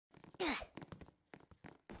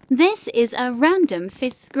This is a random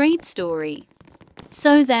 5th grade story.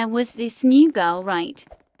 So there was this new girl, right?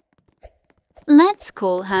 Let's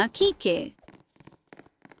call her Kiki.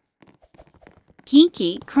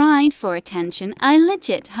 Kiki cried for attention. I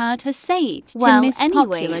legit heard her say it to Miss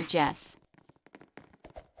Popular Jess.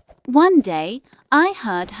 One day, I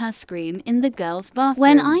heard her scream in the girls' bathroom.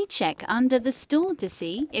 When I check under the stool to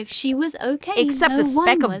see if she was okay, except a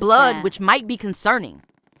speck of blood, which might be concerning.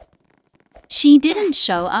 She didn't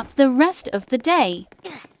show up the rest of the day.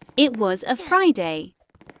 It was a Friday.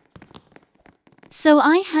 So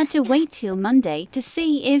I had to wait till Monday to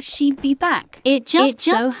see if she'd be back. It just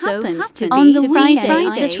so happened to be on the Friday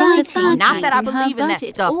I tried Not that I contacting her, believe in but that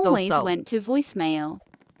it stuff, though, always so. went to voicemail.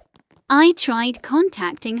 I tried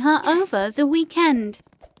contacting her over the weekend.